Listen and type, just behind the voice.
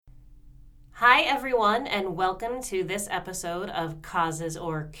Hi, everyone, and welcome to this episode of Causes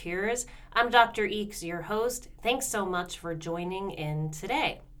or Cures. I'm Dr. Eeks, your host. Thanks so much for joining in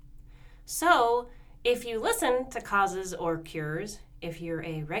today. So, if you listen to Causes or Cures, if you're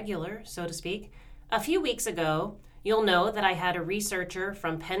a regular, so to speak, a few weeks ago, you'll know that I had a researcher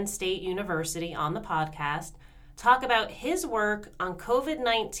from Penn State University on the podcast talk about his work on COVID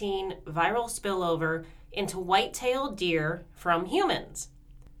 19 viral spillover into white-tailed deer from humans.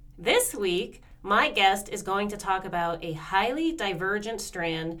 This week, my guest is going to talk about a highly divergent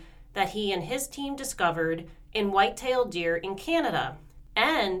strand that he and his team discovered in white-tailed deer in Canada,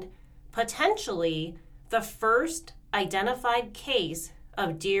 and potentially the first identified case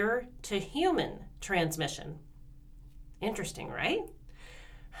of deer to human transmission. Interesting, right?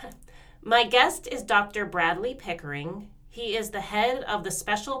 My guest is Dr. Bradley Pickering. He is the head of the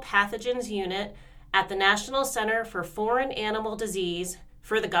Special Pathogens Unit at the National Center for Foreign Animal Disease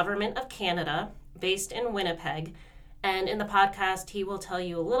for the Government of Canada, based in Winnipeg. And in the podcast, he will tell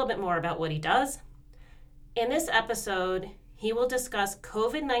you a little bit more about what he does. In this episode, he will discuss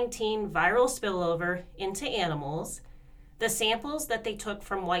COVID-19 viral spillover into animals, the samples that they took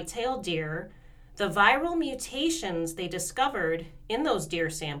from white-tailed deer, the viral mutations they discovered in those deer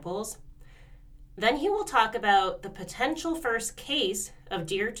samples. Then he will talk about the potential first case of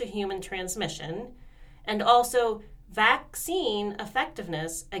deer to human transmission, and also vaccine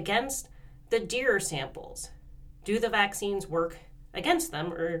effectiveness against the deer samples. Do the vaccines work against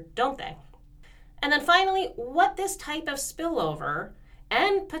them or don't they? And then finally, what this type of spillover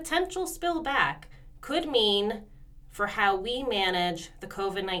and potential spillback could mean for how we manage the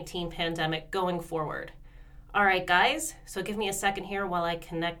COVID-19 pandemic going forward. All right, guys, so give me a second here while I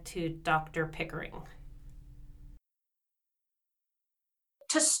connect to Dr. Pickering.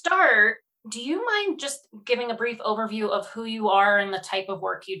 To start, do you mind just giving a brief overview of who you are and the type of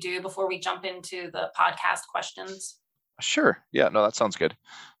work you do before we jump into the podcast questions? Sure. Yeah, no, that sounds good.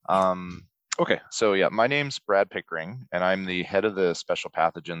 Okay, so my name's Brad Pickering, and I'm the head of the Special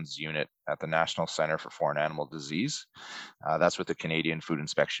Pathogens Unit at the National Center for Foreign Animal Disease. That's with the Canadian Food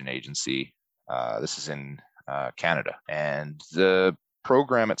Inspection Agency. This is in Canada. And the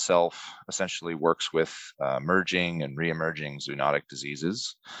program itself essentially works with emerging and re-emerging zoonotic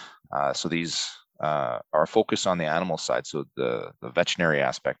diseases. So these are focused on the animal side, so the veterinary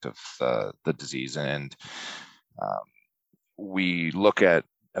aspect of the disease. And we look at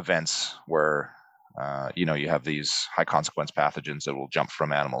events where you have these high consequence pathogens that will jump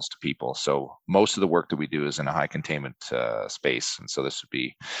from animals to people. So most of the work that we do is in a high containment space. And so this would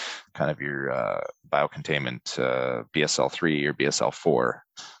be kind of your biocontainment BSL-3 or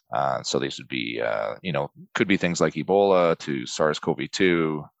BSL-4. So these would be, could be things like Ebola to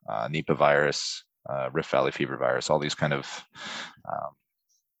SARS-CoV-2, Nipah virus, Rift Valley fever virus, all these kind of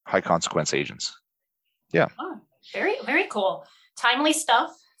high consequence agents. Yeah. Oh, very, very cool. Timely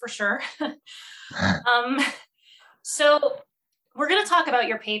stuff for sure. So we're going to talk about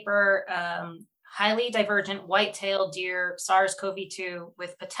your paper, Highly Divergent White-tailed Deer SARS-CoV-2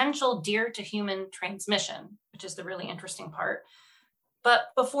 with Potential Deer to Human Transmission, which is the really interesting part. But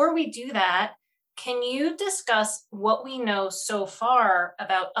before we do that, can you discuss what we know so far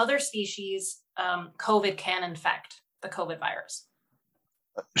about other species COVID can infect, the COVID virus?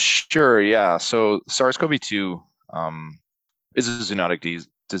 Sure, yeah. So SARS-CoV-2 is a zoonotic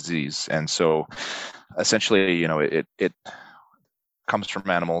disease. And so essentially, it comes from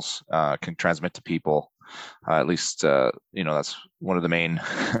animals, can transmit to people. At least, that's one of the main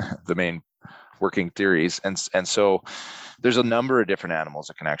the main working theories. And so there's a number of different animals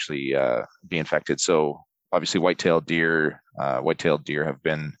that can actually be infected. So obviously white-tailed deer have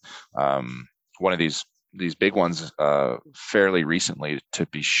been one of these big ones fairly recently to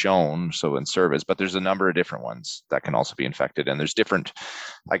be shown, so in service, but there's a number of different ones that can also be infected, and there's different,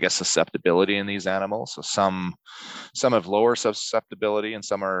 I guess, susceptibility in these animals. So some have lower susceptibility and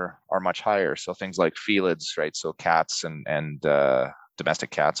some are much higher. So things like felids, right? So cats and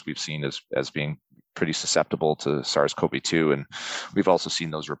domestic cats we've seen as being pretty susceptible to SARS-CoV-2, and we've also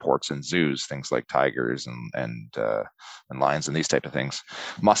seen those reports in zoos, things like tigers and lions and these type of things.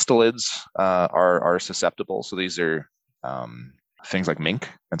 Mustelids are susceptible, so these are things like mink,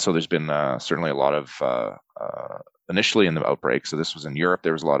 and so there's been certainly a lot of initially in the outbreak. So this was in Europe.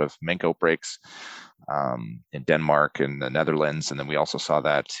 There was a lot of mink outbreaks in Denmark and the Netherlands, and then we also saw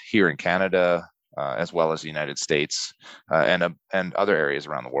that here in Canada as well as the United States and other areas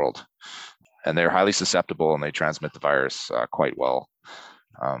around the world. And they're highly susceptible and they transmit the virus quite well.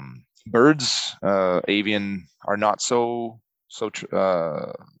 Birds, avian, are not so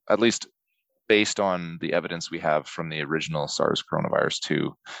at least based on the evidence we have from the original SARS coronavirus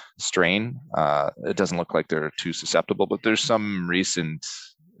 2 strain, it doesn't look like they're too susceptible, but there's some recent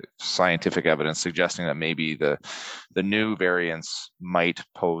scientific evidence suggesting that maybe the new variants might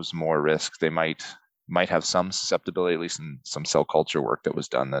pose more risk. They might have some susceptibility, at least in some cell culture work that was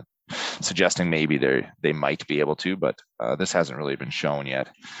done, that suggesting maybe they might be able to, but this hasn't really been shown yet.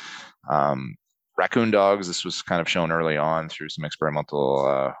 Raccoon dogs, this was kind of shown early on through some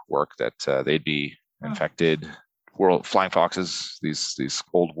experimental work that they'd be infected. Flying foxes, these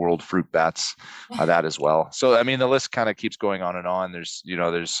old world fruit bats, that as well. So I mean, the list kind of keeps going on and on. There's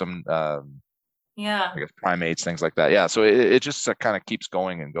some I guess primates, things like that. Yeah, so it just kind of keeps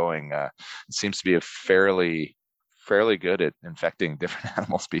going and going. It seems to be a fairly good at infecting different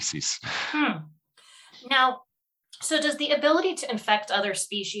animal species. Now, so does the ability to infect other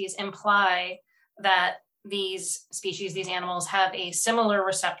species imply that these animals have a similar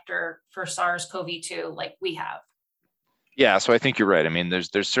receptor for SARS-CoV-2 like we have? Yeah, so I think you're right. I mean,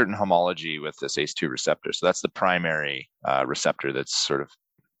 there's certain homology with this ACE2 receptor. So that's the primary receptor that's sort of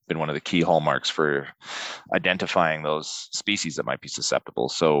been one of the key hallmarks for identifying those species that might be susceptible.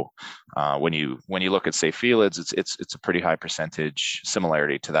 So when you look at, say, felids, it's a pretty high percentage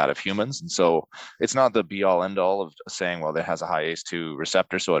similarity to that of humans. And so it's not the be all end all of saying, well, it has a high ACE2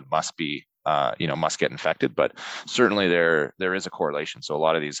 receptor, so it must be must get infected. But certainly there is a correlation. So a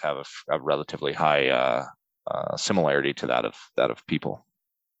lot of these have a relatively high similarity to that of people.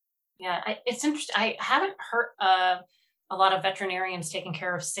 Yeah, it's interesting. I haven't heard a lot of veterinarians taking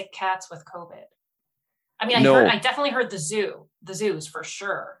care of sick cats with COVID. I mean, I definitely heard the zoos for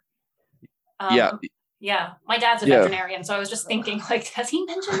sure. Yeah. My dad's a veterinarian, so I was just thinking, like, has he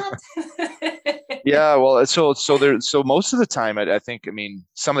mentioned that? Yeah, well, so most of the time, I think, I mean,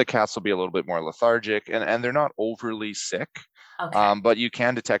 some of the cats will be a little bit more lethargic, and they're not overly sick. Okay. But you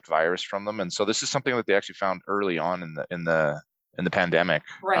can detect virus from them, and so this is something that they actually found early on in the pandemic.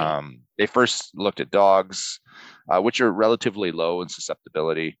 Right. They first looked at dogs, which are relatively low in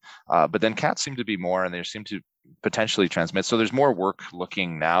susceptibility, but then cats seem to be more, and they seem to potentially transmit. So there's more work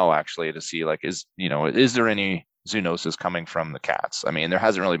looking now actually to see, like, is there any zoonosis coming from the cats? I mean, there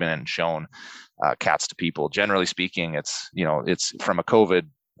hasn't really been shown cats to people. Generally speaking, it's from a COVID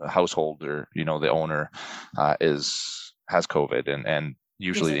household, or the owner has COVID, and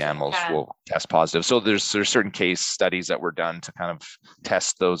usually the animals will test positive. So there's certain case studies that were done to kind of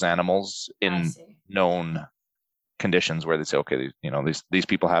test those animals in known conditions where they say, okay, these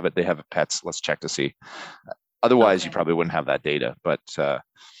people have it, they have pets, let's check to see. Otherwise, you probably wouldn't have that data. But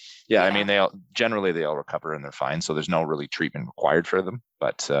I mean, they all recover and they're fine. So there's no really treatment required for them.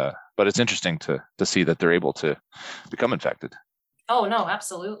 But it's interesting to see that they're able to become infected. Oh no,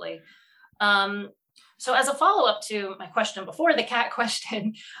 absolutely. So as a follow-up to my question before the cat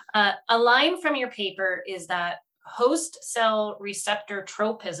question, a line from your paper is that host cell receptor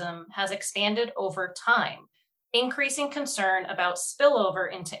tropism has expanded over time, increasing concern about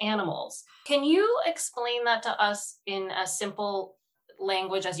spillover into animals. Can you explain that to us in as simple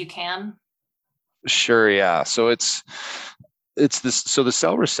language as you can? Sure, yeah. So it's this. So the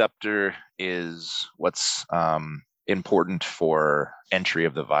cell receptor is what's important for entry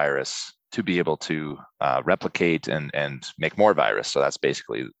of the virus to be able to replicate and make more virus. So that's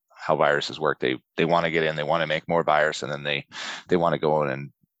basically how viruses work. They want to get in, they want to make more virus, and then they want to go in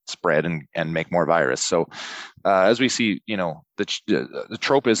and spread and make more virus. So as we see, the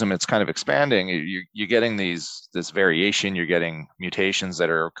tropism, it's kind of expanding. You're getting this variation. You're getting mutations that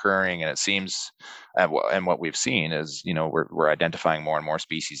are occurring, and it seems, and what we've seen is, we're identifying more and more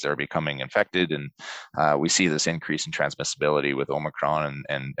species that are becoming infected, and we see this increase in transmissibility with Omicron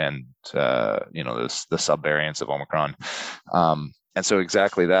and the subvariants of Omicron, and so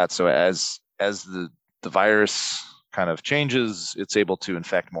exactly that. So as the virus kind of changes, it's able to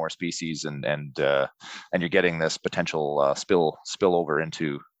infect more species, and you're getting this potential spill over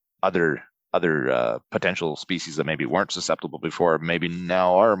into other potential species that maybe weren't susceptible before, maybe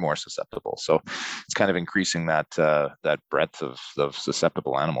now are more susceptible. So it's kind of increasing that breadth of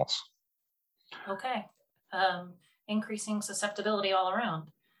susceptible animals. Okay, increasing susceptibility all around.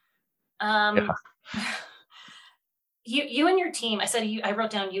 You and your team, I wrote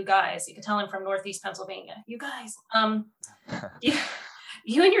down you guys. You can tell I'm from Northeast Pennsylvania. You guys,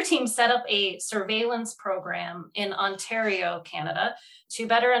 you and your team set up a surveillance program in Ontario, Canada, to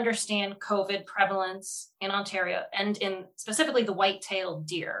better understand COVID prevalence in Ontario and in specifically the white-tailed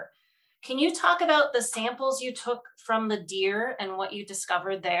deer. Can you talk about the samples you took from the deer and what you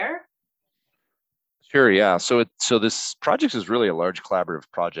discovered there? Sure, yeah. So this project is really a large collaborative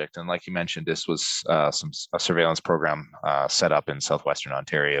project, and like you mentioned, this was a surveillance program set up in southwestern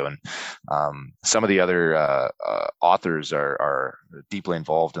Ontario, and some of the other authors are deeply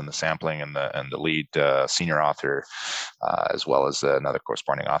involved in the sampling, and the lead senior author, as well as another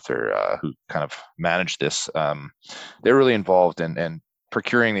corresponding author who kind of managed this. They're really involved in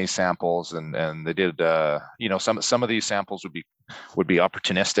procuring these samples, and they did some of these samples would be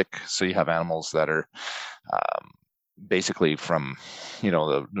opportunistic. So you have animals that are basically from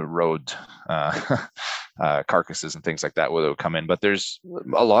the road carcasses and things like that where they would come in. But there's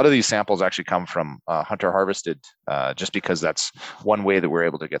a lot of these samples actually come from hunter harvested, just because that's one way that we're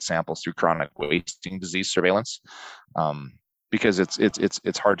able to get samples through chronic wasting disease surveillance, because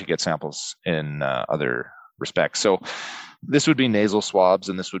it's hard to get samples in other respects. So this would be nasal swabs,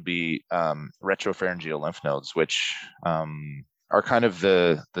 and this would be retropharyngeal lymph nodes, which are kind of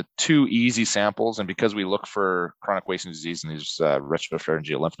the two easy samples. And because we look for chronic wasting disease in these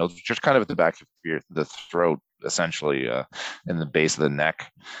retropharyngeal lymph nodes, which are kind of at the back of the throat, essentially in the base of the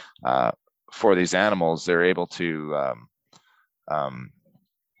neck, for these animals, they're able to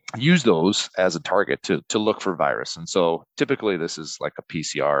use those as a target to look for virus. And so typically this is like a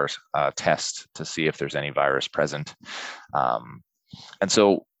PCR test to see if there's any virus present. And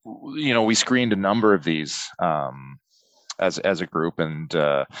so, we screened a number of these as a group, and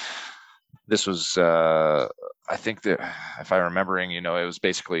this was, I think that if I'm remembering, it was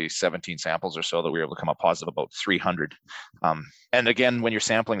basically 17 samples or so that we were able to come up positive about 300. And again, when you're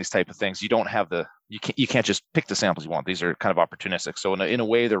sampling these type of things, you don't have you can't just pick the samples you want. These are kind of opportunistic. So in a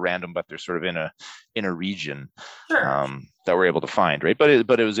way, they're random, but they're sort of in a region Sure. that we're able to find, right? But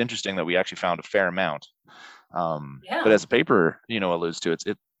it was interesting that we actually found a fair amount. Yeah. But as the paper, alludes to,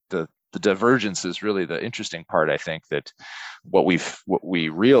 the divergence is really the interesting part. I think that what we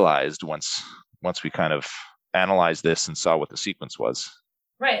realized once we kind of analyzed this and saw what the sequence was.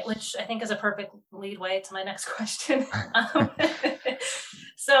 Right, which I think is a perfect lead way to my next question.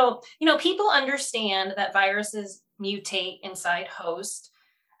 So, people understand that viruses mutate inside host.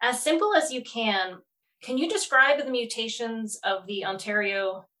 As simple as you can you describe the mutations of the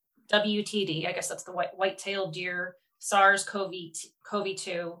Ontario WTD? I guess that's the white-tailed deer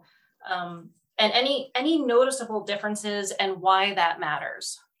SARS-CoV-2, and any noticeable differences and why that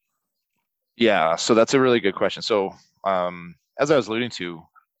matters? Yeah, so that's a really good question. So, as I was alluding to,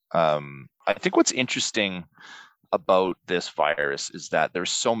 I think what's interesting about this virus is that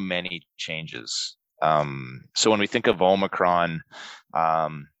there's so many changes. So when we think of Omicron,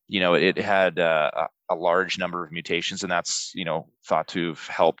 it had a large number of mutations, and that's thought to have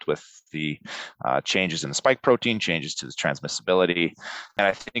helped with the changes in the spike protein, changes to the transmissibility, and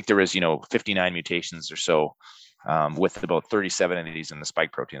I think there is 59 mutations or so, with about 37 of these in the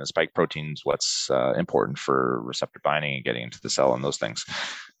spike protein. The spike protein is what's important for receptor binding and getting into the cell and those things.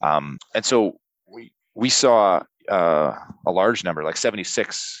 And so we saw a large number, like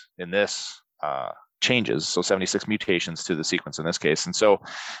 76 in this changes, so 76 mutations to the sequence in this case. And so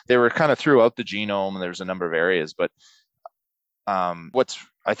they were kind of throughout the genome, and there's a number of areas. But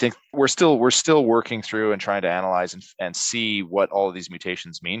I think we're still working through and trying to analyze and see what all of these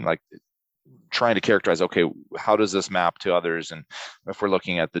mutations mean, like trying to characterize, okay, how does this map to others? And if we're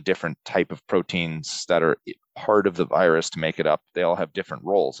looking at the different type of proteins that are part of the virus to make it up, they all have different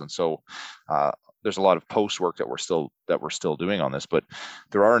roles. And so there's a lot of post work that we're still doing on this, but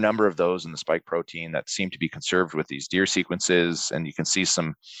there are a number of those in the spike protein that seem to be conserved with these deer sequences, and you can see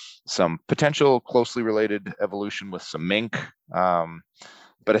some potential closely related evolution with some mink.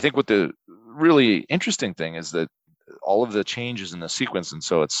 But I think what the really interesting thing is that all of the changes in the sequence, and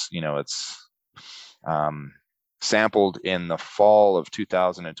so it's sampled in the fall of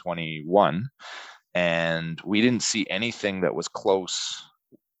 2021, and we didn't see anything that was close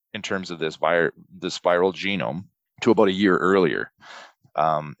in terms of this viral genome to about a year earlier.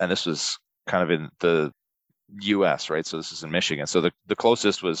 And this was kind of in the US, right? So this is in Michigan. So the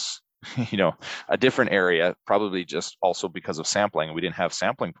closest was, a different area, probably just also because of sampling. We didn't have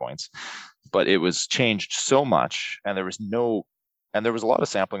sampling points, but it was changed so much, and there was a lot of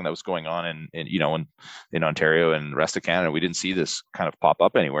sampling that was going on in Ontario and the rest of Canada. We didn't see this kind of pop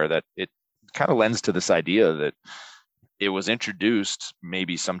up anywhere. That it kind of lends to this idea that it was introduced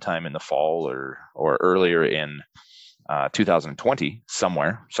maybe sometime in the fall or earlier in 2020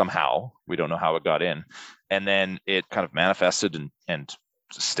 somehow. We don't know how it got in, and then it kind of manifested and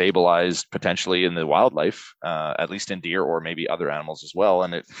stabilized potentially in the wildlife, at least in deer or maybe other animals as well.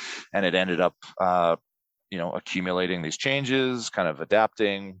 And it ended up, accumulating these changes, kind of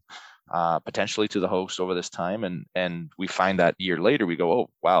adapting potentially to the host over this time. And we find that year later, we go, oh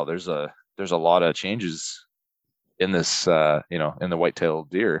wow, there's a there's a lot of changes in this, in the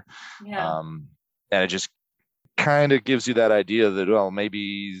white-tailed deer. Yeah. And it just kind of gives you that idea that, well,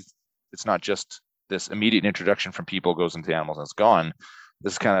 maybe it's not just this immediate introduction from people goes into the animals and it's gone.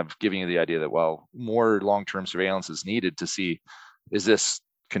 This is kind of giving you the idea that, well, more long-term surveillance is needed to see, is this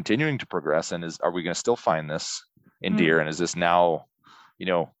continuing to progress, and are we going to still find this in deer, and is this now,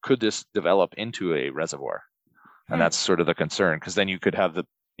 could this develop into a reservoir? And that's sort of the concern, because then you could have the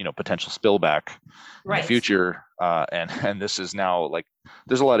potential spillback in the future, and this is now, like,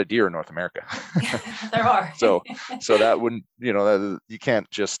 there's a lot of deer in North America. There are. so that wouldn't, you can't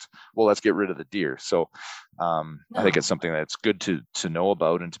just, well, let's get rid of the deer. So I think it's something that's good to know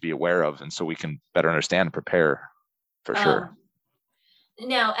about and to be aware of, and so we can better understand and prepare for sure.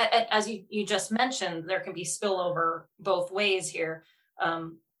 Now, as you just mentioned, there can be spillover both ways here,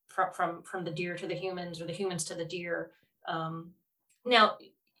 from the deer to the humans, or the humans to the deer. Now,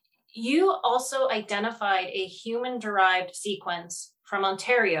 you also identified a human-derived sequence from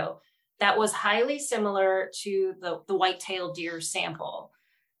Ontario that was highly similar to the white-tailed deer sample.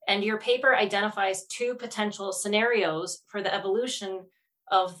 And your paper identifies two potential scenarios for the evolution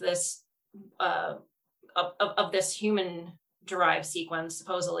of this of this human-derived sequence,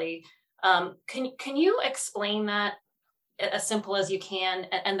 supposedly. Can you explain that as simple as you can,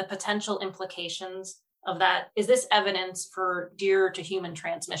 and the potential implications of that? Is this evidence for deer to human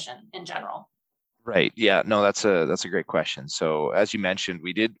transmission in general? Right. Yeah. No, that's a great question. So as you mentioned,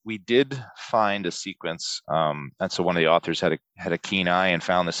 we did find a sequence, and so one of the authors had a keen eye and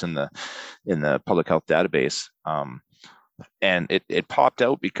found this in the public health database, and it popped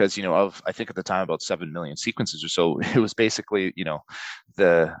out because of, I think at the time, about 7 million sequences or so. It was basically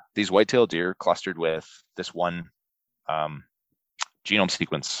these white-tailed deer clustered with this one genome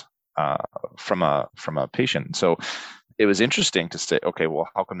sequence from a patient. So it was interesting to say, okay, well,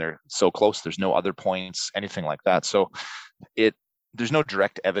 how come they're so close? There's no other points, anything like that. So there's no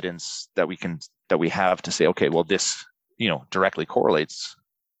direct evidence that we have to say, okay, well, this directly correlates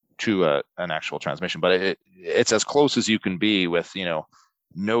to an actual transmission, but it's as close as you can be with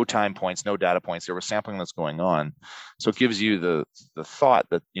no time points, no data points. There was sampling that's going on, so it gives you the thought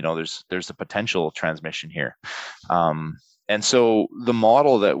that there's a potential transmission here. And so the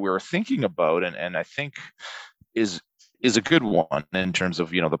model that we're thinking about, and I think is a good one in terms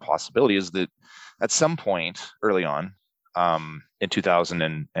of the possibility, is that at some point early on, in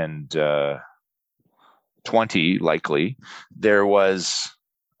 2020, likely, there was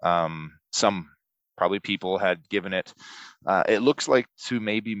some, probably people had given it, it looks like, to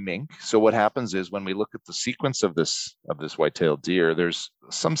maybe mink. So what happens is, when we look at the sequence of this white-tailed deer, there's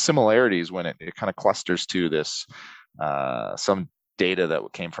some similarities when it kind of clusters to this, some data that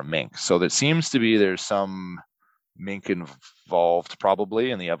came from mink. So there seems to be, there's some mink involved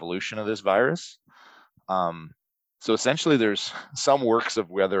probably in the evolution of this virus. So essentially there's some works of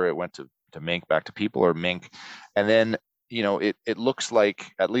whether it went to mink, back to people, or mink. And then, it looks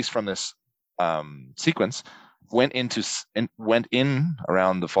like, at least from this sequence, went in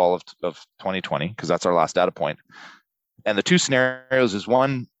around the fall of 2020, because that's our last data point. And the two scenarios is,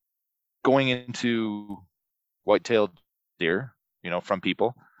 one, going into white-tailed deer, from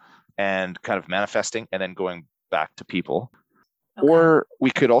people, and kind of manifesting and then going back to people. Okay. Or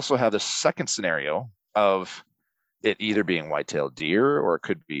we could also have the second scenario of it either being white-tailed deer, or it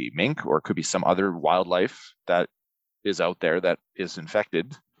could be mink, or it could be some other wildlife that is out there that is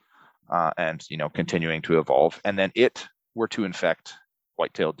infected, and continuing to evolve, and then it were to infect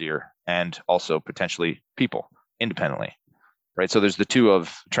white-tailed deer and also potentially people independently, right? So there's the two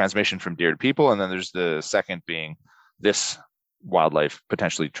of transmission from deer to people, and then there's the second being this wildlife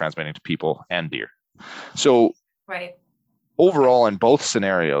potentially transmitting to people and deer. So right, overall, in both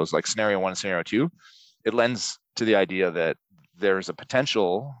scenarios, like scenario 1 and scenario 2, it lends to the idea that there's a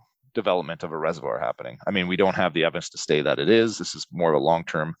potential development of a reservoir happening. I mean, we don't have the evidence to say that it is. This is more of a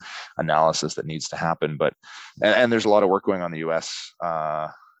long-term analysis that needs to happen. But and there's a lot of work going on in the U.S.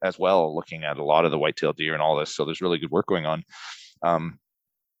 As well, looking at a lot of the white-tailed deer and all this. So there's really good work going on.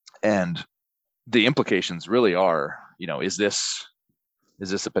 And the implications really are, is this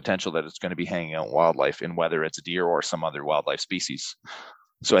a potential that it's going to be hanging out in wildlife, in whether it's a deer or some other wildlife species?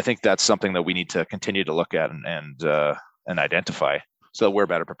 So I think that's something that we need to continue to look at and identify, so that we're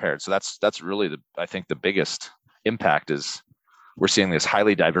better prepared. So that's really I think the biggest impact is we're seeing this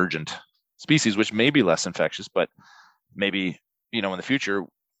highly divergent species, which may be less infectious, but maybe, in the future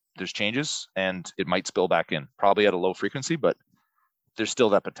there's changes and it might spill back in, probably at a low frequency, but there's still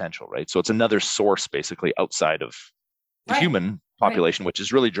that potential, right? So it's another source basically outside of the human population, which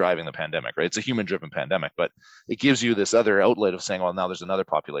is really driving the pandemic, right? It's a human-driven pandemic, but it gives you this other outlet of saying, well, now there's another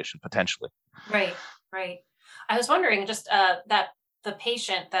population potentially. Right, right. I was wondering just that the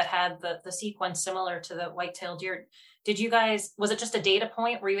patient that had the sequence similar to the white-tailed deer, was it just a data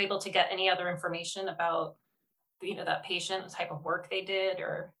point? Were you able to get any other information about, that patient, the type of work they did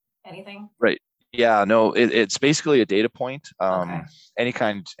or anything? Right. Yeah, no, it's basically a data point. Okay.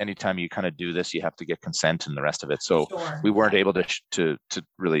 Anytime you kind of do this, you have to get consent and the rest of it. So Sure. we weren't able to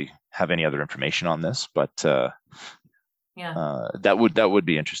really have any other information on this, but that would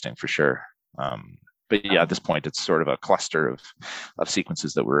be interesting for sure. But yeah, at this point, it's sort of a cluster of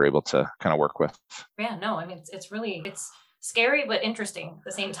sequences that we're able to kind of work with. Yeah, no, I mean, it's scary, but interesting at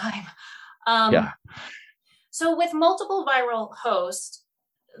the same time. Yeah. So with multiple viral hosts,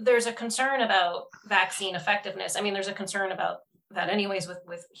 there's a concern about vaccine effectiveness. I mean, there's a concern about that anyways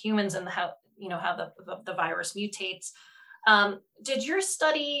with humans and how the virus mutates. Did your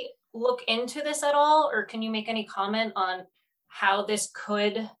study look into this at all, or can you make any comment on how this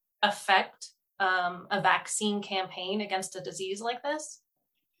could affect a vaccine campaign against a disease like this?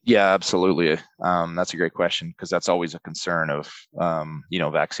 Yeah, absolutely. That's a great question, because that's always a concern of,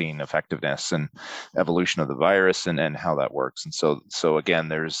 vaccine effectiveness and evolution of the virus and how that works. And so again,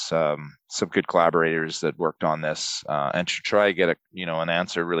 there's some good collaborators that worked on this, and to try to get an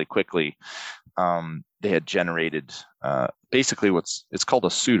answer really quickly. They had generated basically it's called a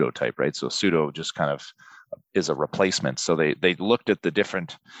pseudotype, right? So pseudo just kind of is a replacement. So they looked at the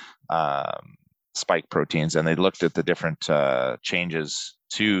different spike proteins, and they looked at the different changes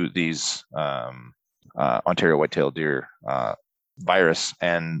to these Ontario white-tailed deer virus,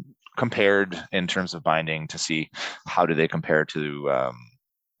 and compared in terms of binding to see how do they compare to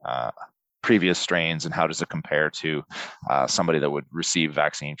previous strains, and how does it compare to somebody that would receive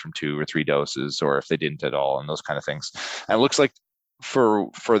vaccine from 2 or 3 doses, or if they didn't at all, and those kind of things. And it looks like for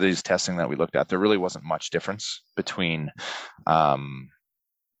these testing that we looked at, there really wasn't much difference between the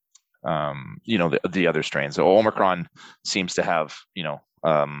other strains. So Omicron seems to have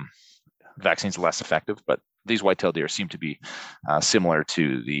vaccines less effective, but these white-tailed deer seem to be similar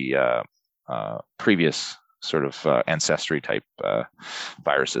to the previous sort of ancestry type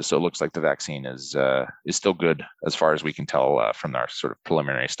viruses. So it looks like the vaccine is still good as far as we can tell from our sort of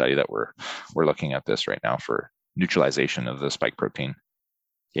preliminary study that we're looking at this right now for neutralization of the spike protein.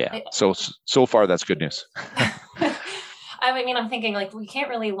 Yeah. So far that's good news. I mean, I'm thinking like we can't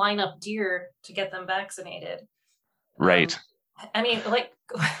really line up deer to get them vaccinated. Right. I mean, like,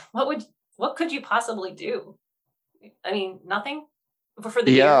 what could you possibly do? I mean, nothing for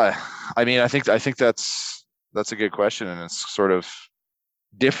the deer? I mean, I think that's a good question, and it's sort of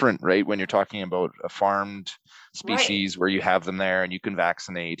different, right? When you're talking about a farmed species, right, where you have them there and you can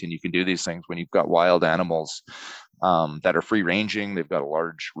vaccinate and you can do these things. When you've got wild animals that are free ranging, they've got a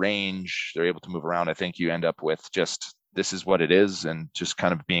large range, they're able to move around. I think you end up with just, this is what it is, and just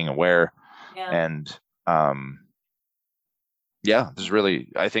kind of being aware. Yeah. And there's really,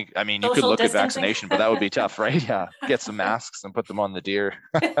 I mean, you could look at vaccination, but that would be tough, right? Yeah. Get some masks and put them on the deer.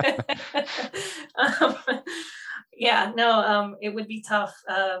 It would be tough.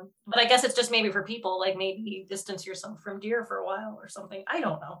 But I guess it's just maybe for people, like maybe distance yourself from deer for a while or something. I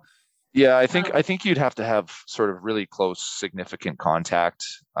don't know. Yeah, I think you'd have to have sort of really close, significant contact,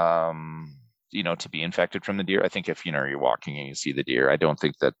 to be infected from the deer. I think if, you're walking and you see the deer, I don't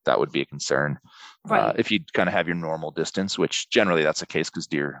think that would be a concern. Right. If you kind of have your normal distance, which generally that's the case because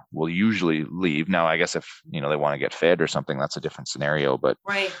deer will usually leave. Now, I guess if, they want to get fed or something, that's a different scenario. But,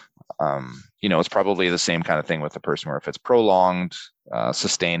 right. It's probably the same kind of thing with the person where if it's prolonged,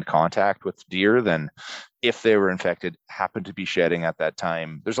 sustained contact with deer, then if they were infected, happen to be shedding at that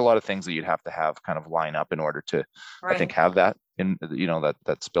time, there's a lot of things that you'd have to have kind of line up in order to, right, I think, have that in,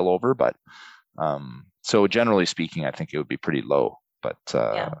 that spillover. But so generally speaking, I think it would be pretty low. But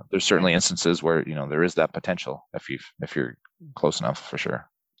there's certainly instances where, there is that potential if you're close enough, for sure.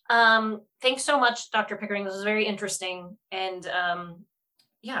 Thanks so much, Dr. Pickering. This is very interesting. And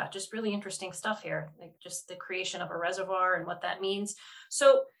just really interesting stuff here, like just the creation of a reservoir and what that means.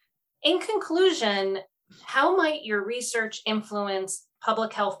 So in conclusion, how might your research influence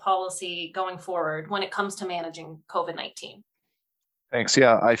public health policy going forward when it comes to managing COVID-19? Thanks.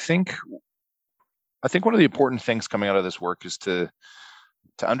 Yeah, I think one of the important things coming out of this work is to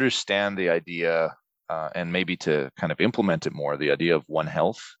understand the idea and maybe to kind of implement it more, the idea of One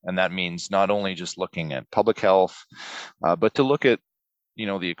Health. And that means not only just looking at public health, but to look at,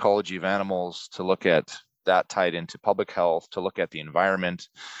 the ecology of animals, to look at that tied into public health, to look at the environment,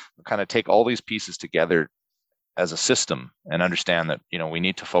 kind of take all these pieces together as a system and understand that, we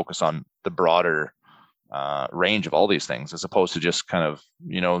need to focus on the broader range of all these things, as opposed to just kind of,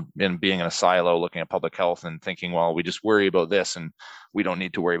 in being in a silo looking at public health and thinking, well, we just worry about this and we don't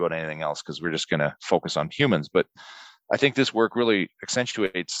need to worry about anything else because we're just going to focus on humans. But I think this work really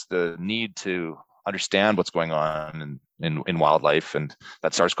accentuates the need to understand what's going on in wildlife, and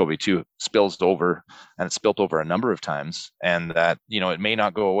that SARS-CoV-2 spills over, and it's spilt over a number of times, and that, it may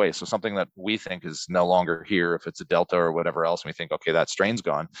not go away. So something that we think is no longer here, if it's a Delta or whatever else, and we think, okay, that strain's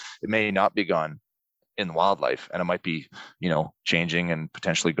gone, it may not be gone in wildlife, and it might be, changing and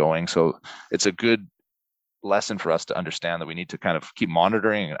potentially going. So it's a good lesson for us to understand that we need to kind of keep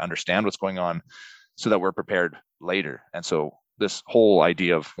monitoring and understand what's going on so that we're prepared later. And so this whole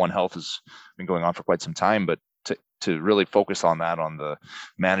idea of One Health has been going on for quite some time, but to really focus on that, on the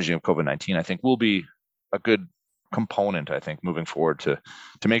managing of COVID-19, I think will be a good component, I think, moving forward to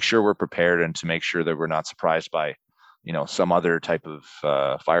make sure we're prepared and to make sure that we're not surprised by, some other type of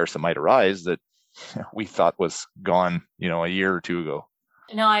virus that might arise that we thought was gone, a year or two ago.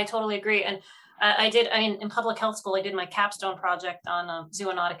 No, I totally agree. And in public health school, I did my capstone project on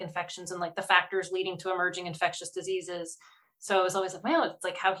zoonotic infections and like the factors leading to emerging infectious diseases. So it was always like, wow, it's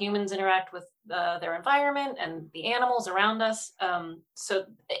like how humans interact with their environment and the animals around us. And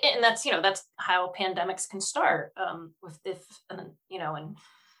that's how pandemics can start and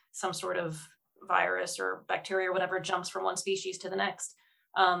some sort of virus or bacteria or whatever jumps from one species to the next.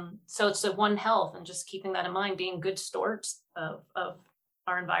 So it's the One Health, and just keeping that in mind, being good stewards of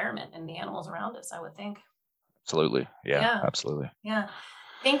our environment and the animals around us, I would think. Absolutely. Yeah. Absolutely. Yeah.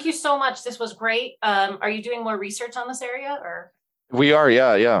 Thank you so much. This was great. Are you doing more research on this area, or? We are.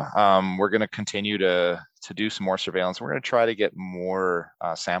 Yeah. We're going to continue to do some more surveillance. We're going to try to get more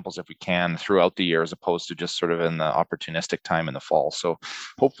samples if we can throughout the year, as opposed to just sort of in the opportunistic time in the fall. So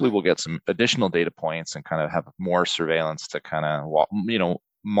hopefully we'll get some additional data points and kind of have more surveillance to kind of,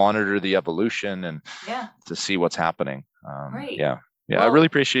 monitor the evolution and to see what's happening. Great. Yeah. Well, I really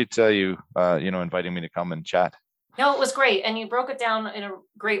appreciate you, inviting me to come and chat. No, it was great. And you broke it down in a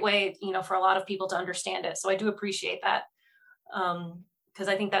great way, for a lot of people to understand it. So I do appreciate that. Because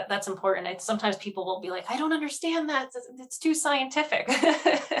I think that's important. Sometimes people will be like, I don't understand that. It's too scientific.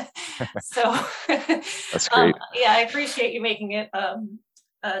 So that's great. I appreciate you making it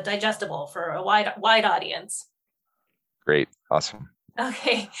digestible for a wide audience. Great. Awesome.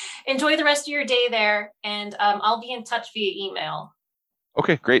 Okay. Enjoy the rest of your day there. And I'll be in touch via email.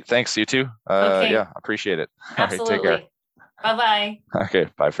 Okay, great. Thanks. You too. Okay. Yeah, appreciate it. Absolutely. All right, take care. Bye-bye. Okay,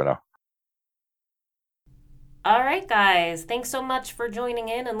 bye for now. All right, guys. Thanks so much for joining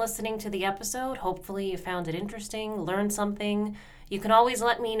in and listening to the episode. Hopefully you found it interesting, learned something. You can always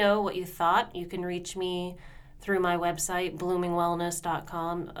let me know what you thought. You can reach me through my website,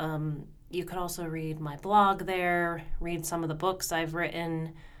 bloomingwellness.com. You could also read my blog there, read some of the books I've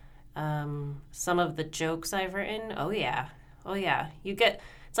written, some of the jokes I've written. Oh, yeah.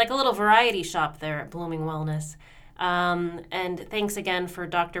 It's like a little variety shop there at Blooming Wellness. And thanks again for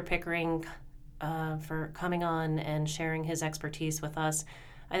Dr. Pickering for coming on and sharing his expertise with us.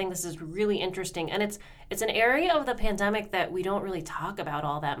 I think this is really interesting. And it's an area of the pandemic that we don't really talk about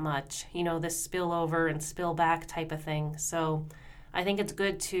all that much, this spillover and spillback type of thing. So I think it's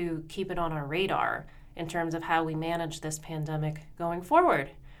good to keep it on our radar in terms of how we manage this pandemic going forward.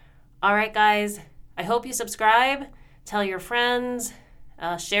 All right, guys, I hope you subscribe. Tell your friends,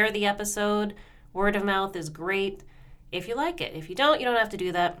 share the episode. Word of mouth is great if you like it. If you don't have to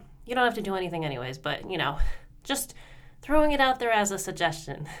do that. You don't have to do anything anyways, but, just throwing it out there as a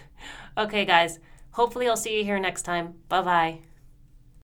suggestion. Okay, guys, hopefully I'll see you here next time. Bye-bye.